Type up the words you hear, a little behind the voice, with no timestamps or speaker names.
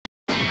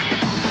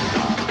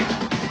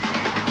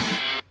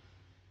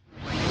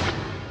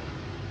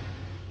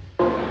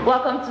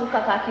Welcome to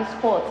Kakaki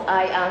Sports.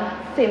 I am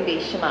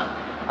Simbe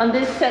Shima. On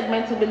this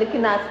segment, we'll be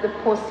looking at the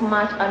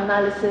post-match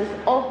analysis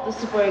of the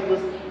Super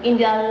Eagles in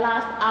their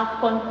last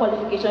AFCON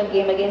qualification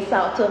game against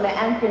Sao Tome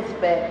and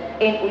Principe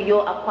in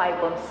Uyo, Akwa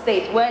Ibom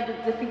State, where they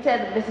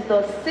defeated the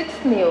visitors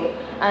 6-0,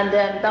 and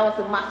that was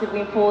a massive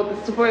win for the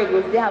Super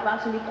Eagles. They have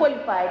actually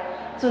qualified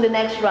to the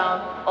next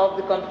round of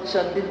the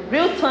competition, the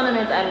real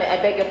tournament, I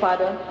beg your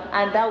pardon,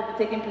 and that will be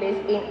taking place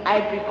in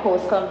Ivory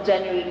Coast come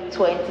January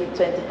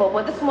 2024.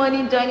 But this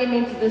morning, joining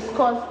me to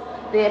discuss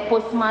the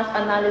post-match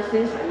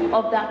analysis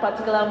of that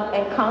particular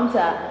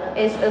encounter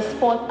is a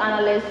sports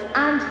analyst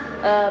and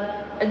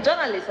a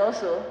journalist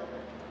also,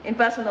 in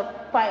person of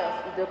Pius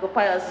Idoko.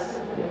 Pius,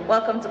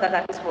 welcome to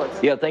Kakaki Sports.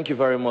 Yeah, thank you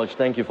very much.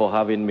 Thank you for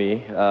having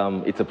me.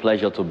 It's a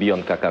pleasure to be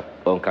on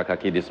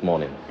Kakaki this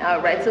morning. All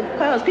right, so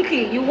Pius,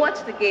 quickly, you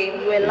watched the game,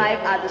 you were live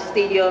at the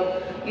stadium,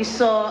 you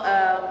saw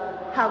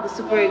how the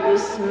Super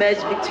Eagles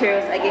merged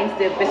victorious against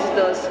the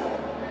visitors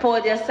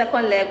for their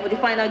second leg, for the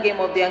final game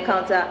of the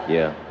encounter.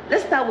 Yeah.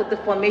 Let's start with the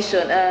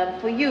formation.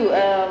 For you,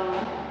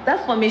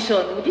 that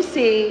formation, would you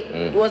say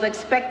it was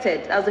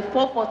expected as a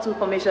 4-4-2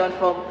 formation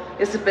from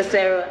the Super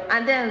Zero?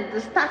 And then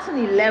the starting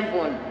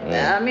 11,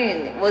 I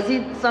mean, was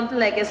it something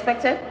like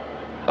expected?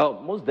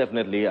 Oh, most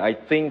definitely. I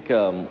think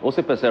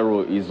Jose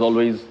Pesero is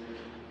always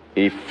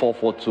a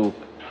 4-4-2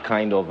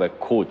 kind of a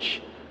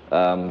coach.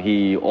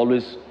 He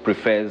always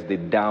prefers the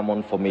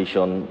diamond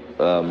formation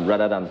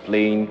rather than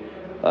playing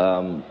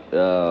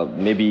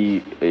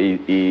maybe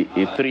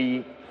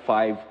a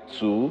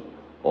 3-5-2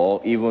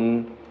 or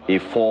even a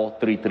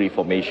 4-3-3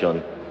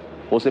 formation.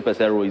 Jose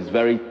Pesero is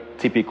very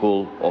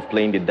typical of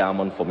playing the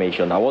diamond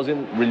formation. I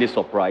wasn't really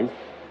surprised,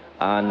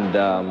 and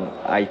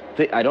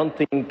I don't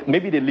think,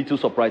 maybe the little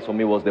surprise for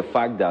me was the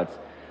fact that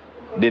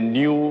the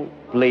new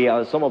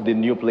players, some of the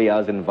new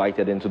players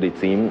invited into the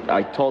team,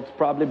 I thought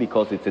probably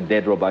because it's a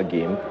dead rubber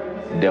game,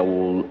 they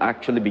will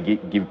actually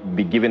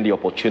be given the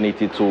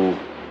opportunity to,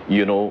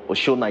 you know,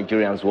 show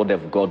Nigerians what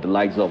they've got, the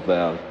likes of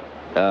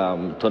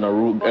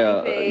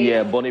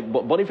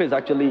Boniface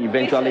actually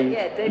eventually,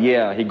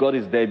 he got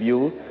his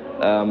debut.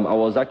 I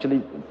was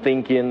actually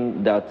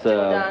thinking that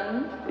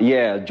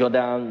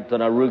Jordan,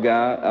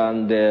 Tonaruga,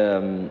 and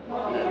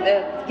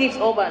Gift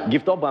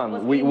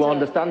Orban. We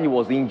understand he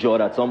was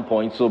injured at some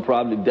point, so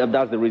probably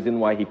that's the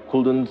reason why he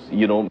couldn't,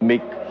 you know,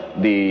 make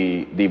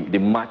the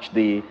match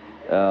day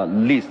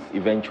list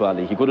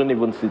eventually. He couldn't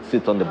even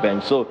sit on the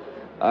bench. So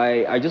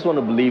I just want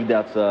to believe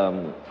that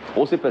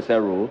Jose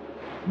Pesero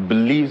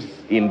believes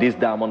in this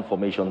diamond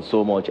formation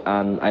so much,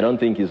 and I don't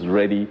think he's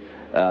ready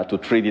to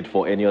trade it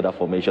for any other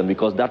formation,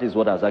 because that is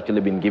what has actually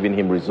been giving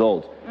him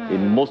results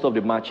in most of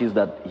the matches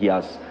that he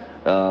has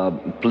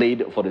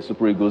played for the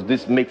Super Eagles.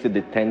 This makes it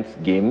the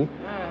 10th game.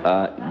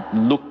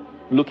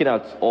 Looking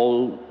at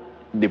all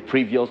the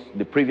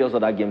previous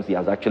other games he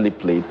has actually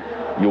played,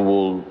 you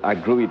will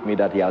agree with me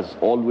that he has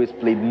always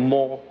played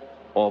more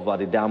of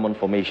the diamond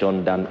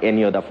formation than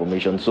any other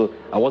formation. So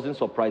I wasn't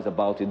surprised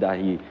about it that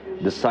he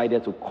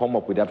decided to come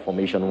up with that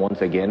formation once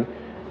again,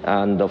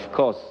 and of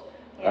course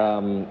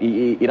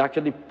it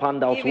actually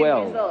panned out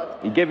well.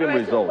 It gave him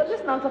results. But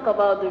let's now talk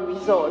about the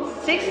results.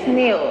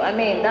 6-0. I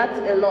mean, that's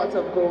a lot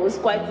of goals,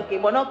 quite okay,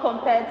 but not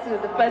compared to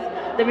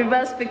the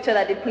reverse picture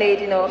that they played,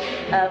 you know,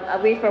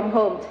 away from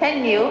home,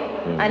 10-0,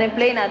 and then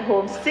playing at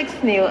home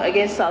 6-0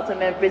 against Sao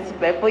Tome and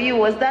Principe. For you,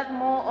 was that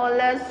more or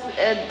less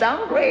a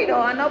downgrade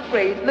or an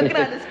upgrade, looking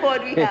at the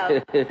squad we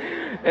have?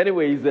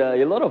 Anyways,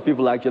 a lot of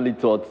people actually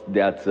thought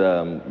that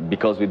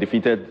because we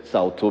defeated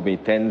Sao Tome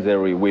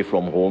 10-0 away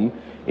from home,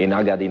 in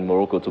Agadir,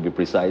 Morocco to be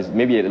precise,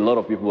 maybe a lot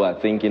of people are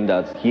thinking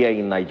that here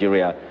in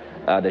Nigeria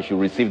they should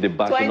receive the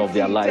bashing of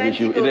their life. They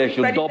should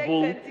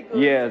double.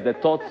 Yes, they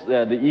thought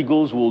the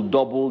Eagles will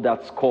double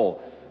that score.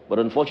 But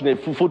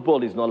unfortunately,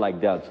 football is not like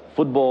that.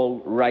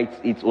 Football writes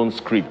its own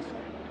script.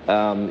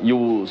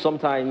 You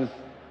sometimes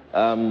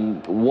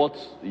what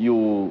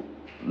you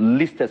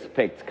least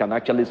expect can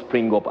actually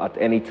spring up at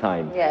any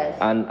time. Yes.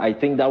 And I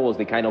think that was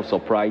the kind of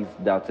surprise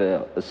that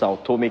Sao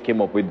Tome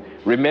came up with.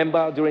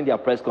 Remember, during their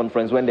press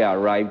conference when they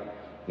arrived,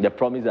 they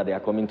promised that they are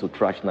coming to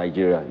trash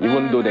Nigeria,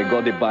 even though they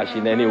got the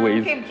bashing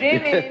anyways. Keep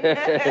dreaming.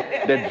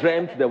 They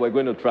dreamt they were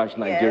going to trash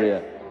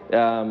Nigeria.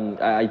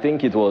 Yes. I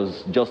think it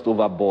was just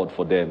overboard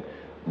for them.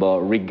 But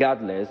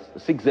regardless,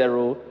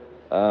 6-0,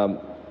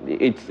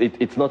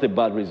 it's not a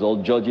bad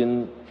result,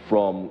 judging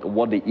from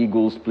what the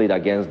Eagles played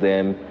against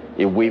them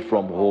away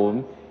from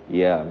home.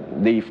 Yeah,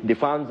 the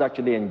fans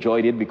actually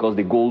enjoyed it because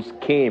the goals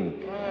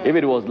came. If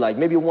it was like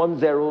maybe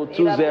 1-0,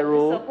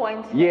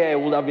 2-0, yeah, it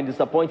would have been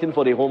disappointing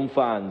for the home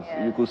fans.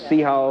 Yes, you could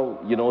see how,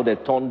 you know, they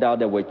turned out,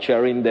 they were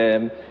cheering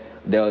them.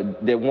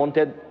 They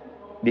wanted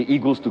the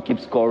Eagles to keep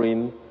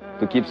scoring.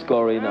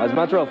 As a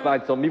matter of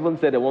fact, some even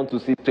said they want to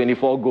see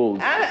 24 goals.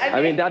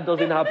 I mean, that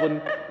doesn't happen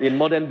in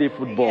modern day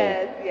football.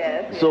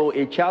 Yes. So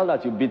a child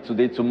that you beat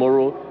today,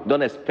 tomorrow,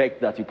 don't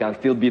expect that you can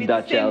still beat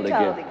that child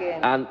again.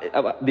 And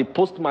the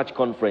post-match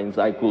conference,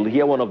 I could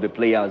hear one of the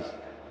players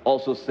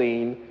also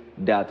saying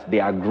that they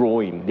are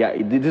growing.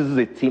 This is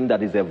a team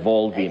that is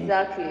evolving.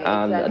 Exactly.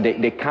 And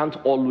they can't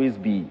always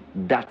be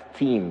that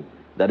team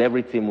that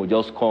every team will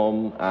just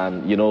come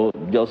and, you know,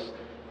 just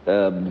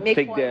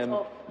take them.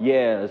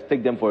 Yes,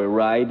 take them for a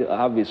ride,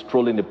 have a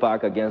stroll in the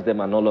park against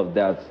them and all of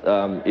that.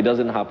 It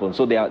doesn't happen.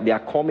 So they are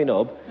coming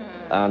up,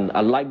 and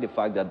I like the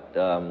fact that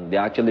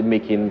they're actually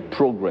making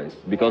progress.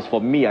 Because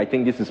for me, I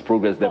think this is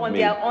progress they've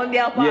made. On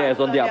their part. Yes,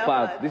 on their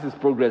part. This is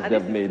progress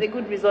they've made. It's a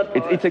good result for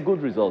us. It's a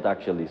good result,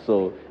 actually.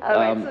 So, all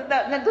right, so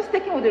now just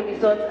sticking with the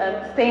results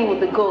and staying with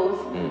the goals,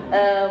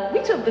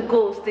 which of the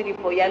goals did it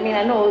for you? I mean,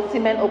 I know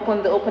Osimhen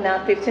opened the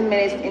opener 15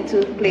 minutes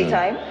into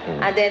playtime,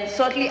 and then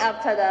shortly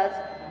after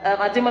that,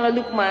 Ademola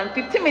Lookman,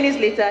 15 minutes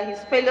later, his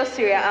fellow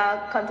Serie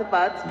A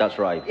counterpart. That's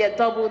right. Yeah,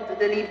 doubled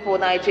the lead for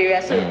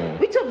Nigeria. So,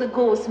 which of the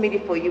goals made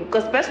it for you?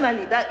 Because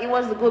personally, it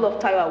was the goal of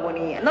Taiwo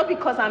Awoniyi. Not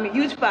because I'm a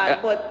huge fan,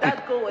 but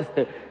that goal was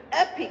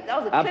epic.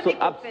 That was a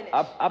clinical finish.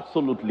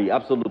 Absolutely,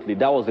 absolutely.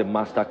 That was a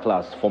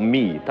masterclass for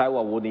me.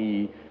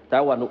 Taiwo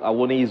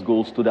Awoniyi's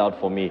goal stood out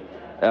for me.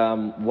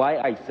 Why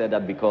I said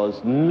that, because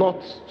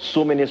not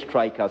so many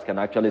strikers can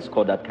actually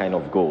score that kind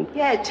of goal.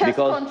 Yeah, chest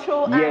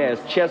control. Yes,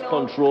 chest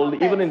control.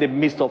 Even in the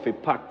midst of a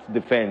packed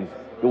defense,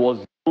 he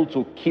was able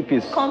to keep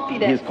his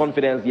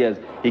confidence. Yes,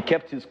 he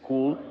kept his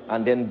cool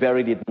and then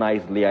buried it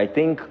nicely. I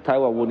think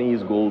Taiwo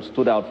Awoniyi's goal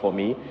stood out for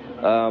me.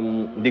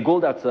 The goal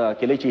that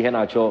Kelechi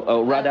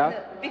Iheanacho,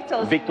 rather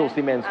Victor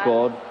Osimhen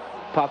scored,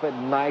 perfect,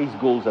 nice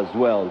goals as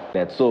well.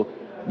 So,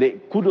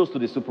 kudos to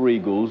the Super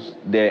Eagles.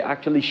 They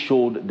actually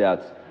showed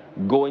that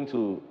going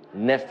to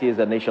next year's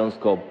Nations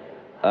Cup,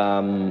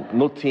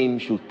 no team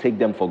should take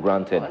them for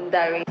granted.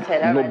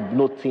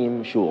 No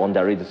team should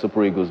underrate the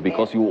Super Eagles,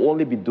 because you will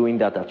only be doing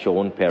that at your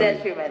own peril.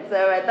 Detriment.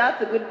 All right,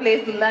 that's a good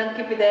place to land.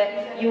 Keep it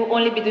there. You will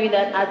only be doing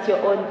that at your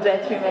own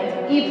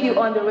detriment if you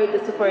underrate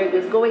the Super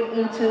Eagles going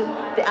into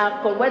the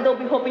AFCON, where they'll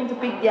be hoping to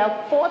pick their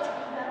 4th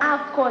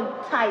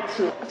AFCON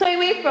title. So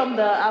away from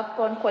the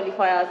AFCON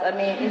qualifiers, I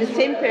mean, in the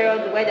same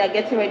period where they're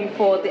getting ready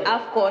for the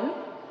AFCON,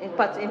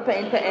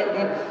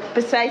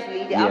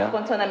 precisely the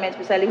AFCON tournament,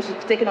 precisely, which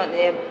is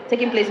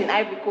taking place in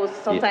Ivory Coast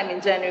sometime in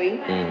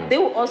January. They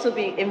will also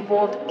be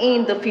involved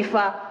in the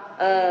FIFA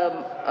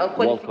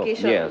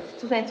qualification,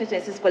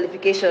 2026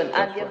 qualification,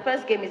 and their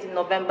first game is in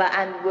November,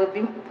 and we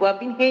have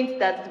been hinted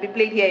that it will be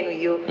played here in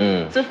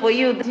Uyo. So for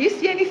you, do you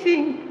see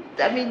anything?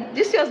 I mean, do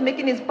you see us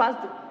making it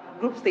past the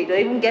group stage or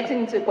even getting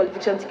into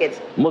qualification tickets?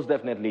 Most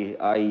definitely.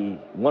 I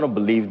want to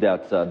believe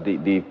that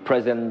the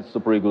present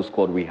Super Eagles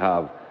squad we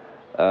have,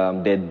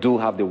 they do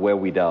have the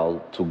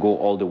wherewithal to go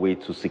all the way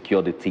to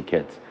secure the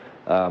tickets.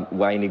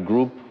 We're in a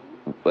group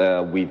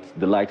with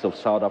the likes of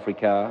South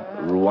Africa,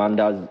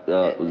 Rwanda,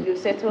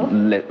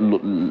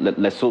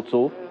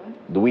 Lesotho.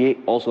 We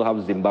also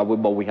have Zimbabwe,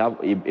 but we have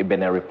a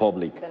Benin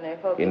Republic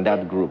in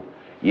that group.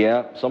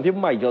 Yeah, some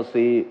people might just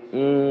say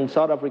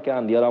South Africa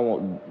and the other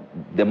one,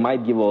 they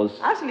might give us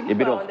a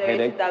bit of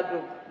headache. That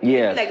group.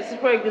 Yes. Like the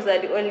Super Eagles are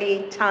the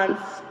only chance.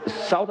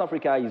 South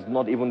Africa is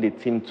not even the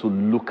team to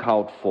look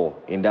out for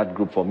in that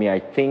group for me. I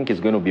think it's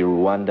going to be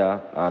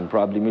Rwanda and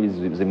probably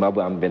maybe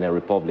Zimbabwe and Benin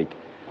Republic.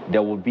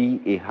 There will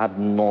be a hard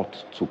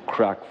nut to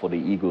crack for the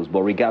Eagles.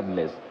 But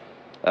regardless,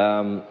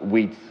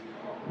 with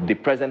the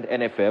present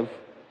NFF,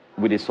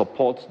 with the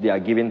support they are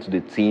giving to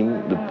the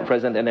team, the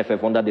present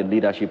NFF under the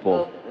leadership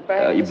of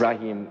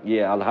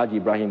Alhaji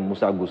Ibrahim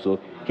Musa Gusso,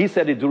 he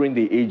said it during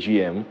the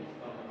AGM,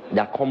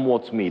 that come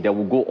what may, they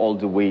will go all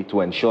the way to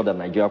ensure that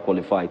Nigeria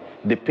qualified.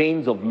 The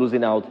pains of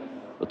losing out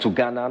to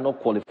Ghana, not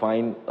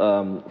qualifying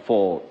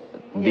for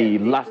the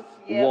last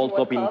World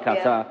Cup in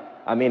Qatar,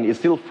 I mean, it's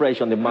still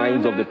fresh on the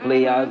minds of the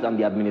players and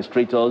the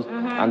administrators,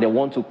 and they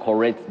want to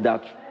correct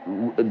that.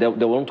 They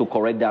want to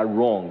correct their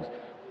wrongs.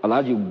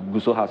 Alhaji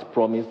Gusso has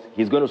promised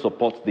he's going to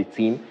support the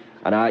team,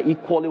 and I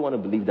equally want to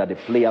believe that the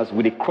players,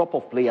 with the crop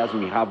of players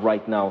we have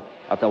right now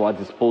at our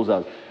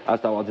disposal,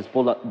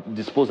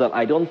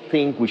 I don't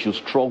think we should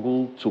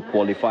struggle to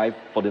qualify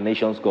for the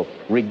Nations Cup,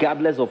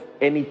 regardless of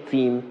any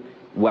team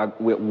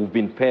we've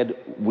been paired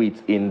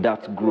with in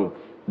that group.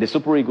 The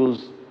Super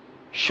Eagles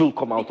should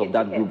come out of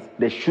that group.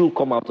 They should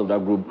come out of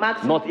that group,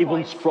 not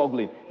even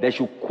struggling. They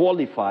should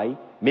qualify,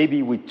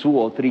 maybe with 2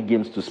 or 3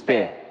 games to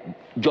spare,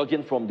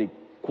 judging from the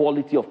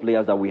quality of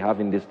players that we have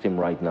in this team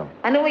right now.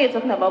 I know when you're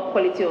talking about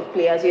quality of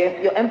players,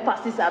 your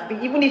emphasis have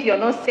been, even if you're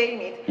not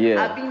saying it,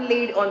 have been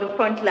laid on the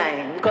front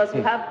line, because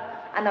we have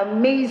an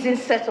amazing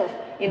set of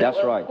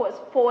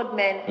forward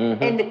men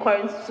in the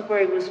current Super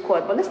Eagles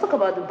squad. But let's talk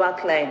about the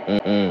back line.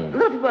 A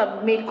lot of people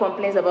have made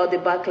complaints about the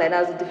back line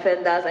as the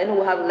defenders. I know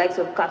we have the likes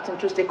of Captain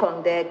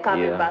Trustekong there,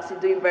 Calvin Bassey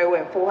doing very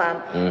well in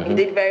Fulham. He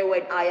did very well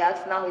in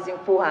Ajax, now he's in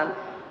Fulham.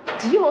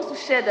 Do you also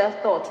share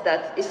that thought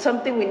that it's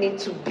something we need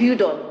to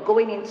build on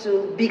going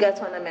into bigger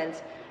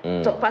tournaments,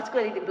 so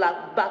particularly the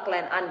back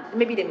line and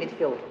maybe the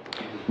midfield?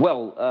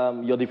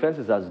 Well, your defense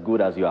is as good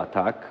as your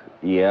attack,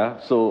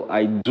 so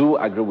I do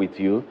agree with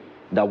you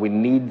that we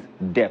need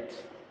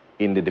depth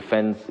in the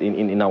defense,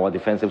 in our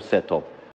defensive setup.